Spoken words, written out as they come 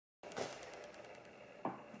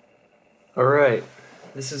Alright,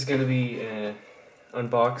 this is going to be an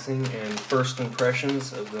unboxing and first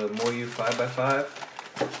impressions of the Moyu 5x5.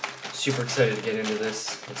 Super excited to get into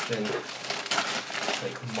this. It's been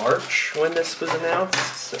like March when this was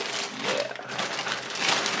announced, so yeah.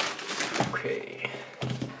 Okay.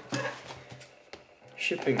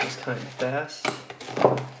 Shipping was kind of fast.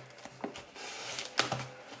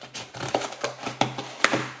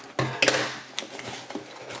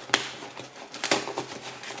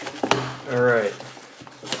 Alright.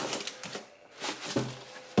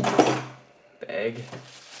 Bag.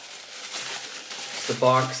 The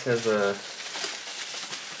box has a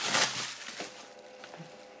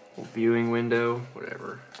viewing window,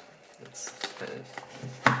 whatever. That's kind of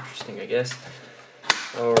interesting, I guess.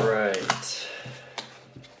 Alright.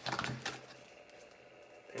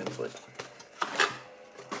 Pamphlet.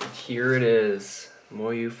 Here it is.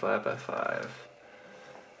 Moyu 5x5.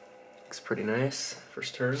 Looks pretty nice.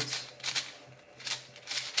 First turns.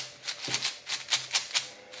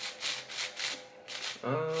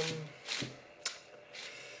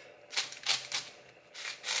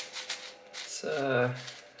 It's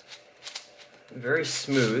very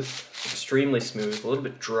smooth, extremely smooth, a little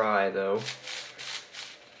bit dry though.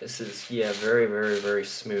 This is, yeah, very, very, very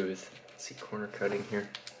smooth. Let's see, corner cutting here.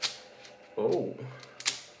 Oh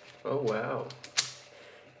wow.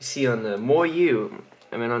 You see on the Moyu,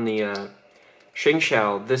 I mean on the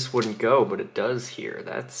Xingqiao, this wouldn't go, but it does here.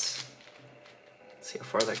 Let's see how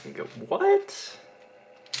far that can go. What?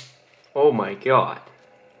 Oh my god.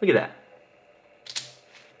 Look at that.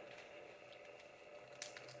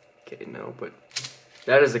 Okay, no, but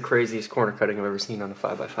that is the craziest corner cutting I've ever seen on a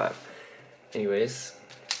 5x5. Anyways.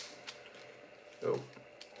 Oh,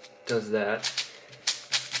 does that.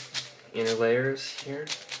 Inner layers here.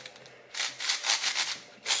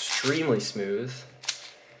 Extremely smooth.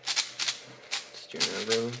 Let's do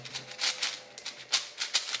another one.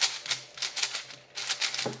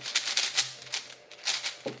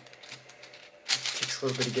 Takes a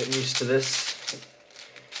little bit of getting used to this.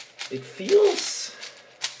 It feels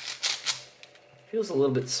a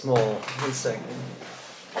little bit small. 1 second.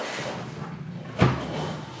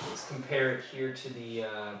 Let's compare it here to the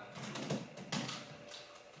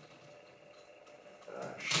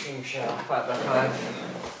Xingqiao 5x5.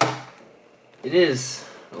 It is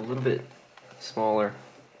a little bit smaller.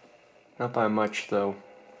 Not by much though.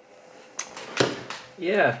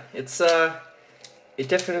 Yeah, it's it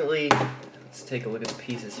definitely, let's take a look at the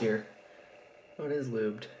pieces here. Oh, it is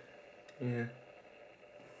lubed. Yeah.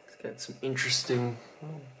 It's got some interesting,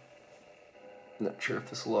 not sure if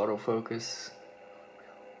this will autofocus.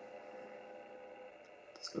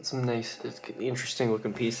 It's got some nice, it's got interesting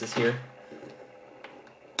looking pieces here.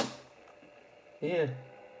 Yeah.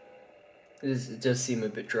 It does seem a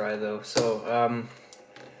bit dry though. So, I'm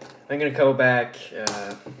gonna go back,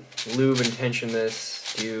 lube and tension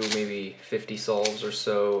this, do maybe 50 solves or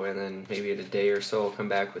so, and then maybe in a day or so I'll come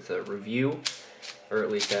back with a review, or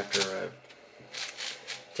at least after I've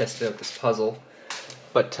tested out this puzzle.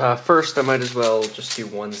 But first I might as well just do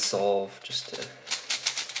one solve, just to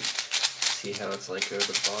see how it's like out of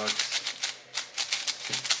the box.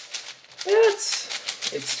 Yeah,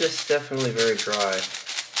 it's just definitely very dry.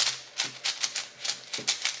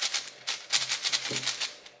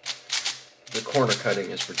 The corner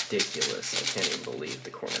cutting is ridiculous. I can't even believe the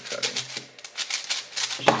corner cutting.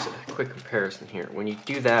 Just a quick comparison here. When you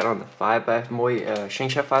do that on the Xingqiao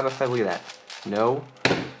 5x5, look at that. No.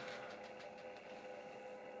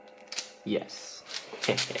 Yes.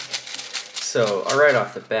 So, right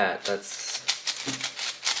off the bat, that's,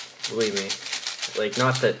 believe me, like,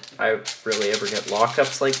 not that I really ever get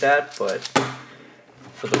lockups like that, but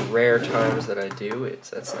for the rare times that I do,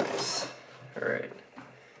 that's nice. Alright.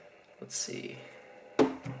 Let's see.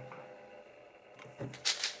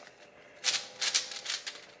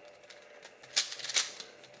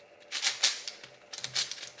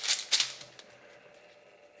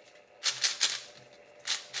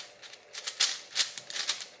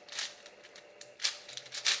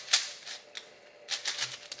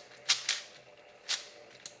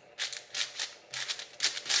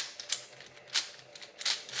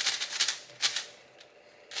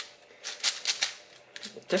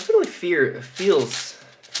 Definitely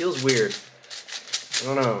feels weird. I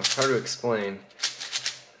don't know, it's hard to explain.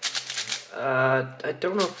 I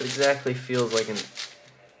don't know if it exactly feels like an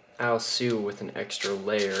Aochuang with an extra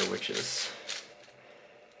layer, which is,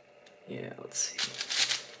 yeah, let's see.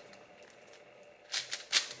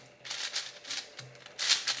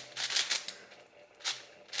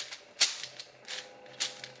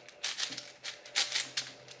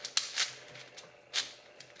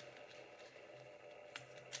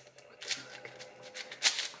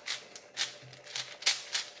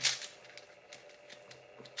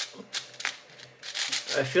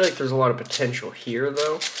 I feel like there's a lot of potential here,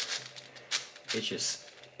 though. It just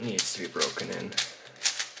needs to be broken in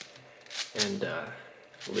and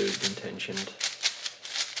lubed and tensioned.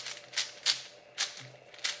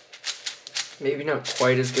 Maybe not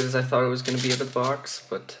quite as good as I thought it was going to be out of the box,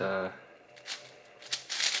 but oh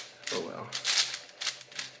well.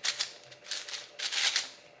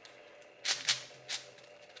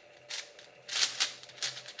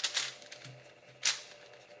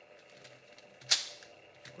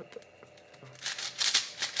 What the?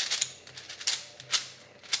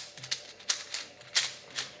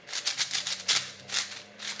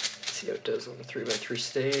 Let's see how it does on the 3x3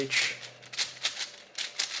 stage.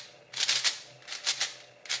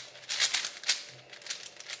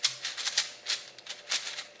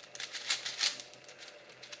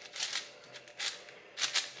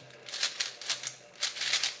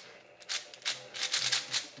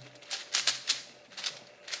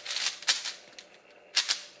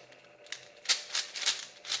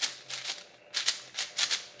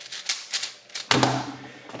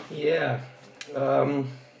 Yeah,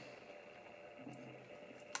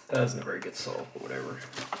 that wasn't a very good solve, but whatever.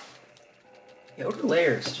 The outer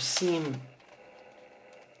layers just seem,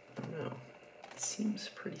 I don't know, it seems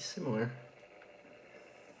pretty similar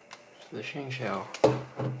to the Shengxiao.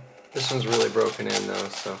 This one's really broken in though,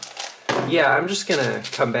 so. Yeah, I'm just gonna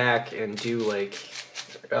come back and do like,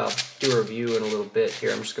 do a review in a little bit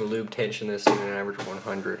here. I'm just gonna lube tension this to an average of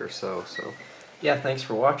 100 or so, so. Yeah, thanks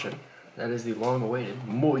for watching. That is the long-awaited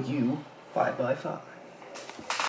Moyu 5x5.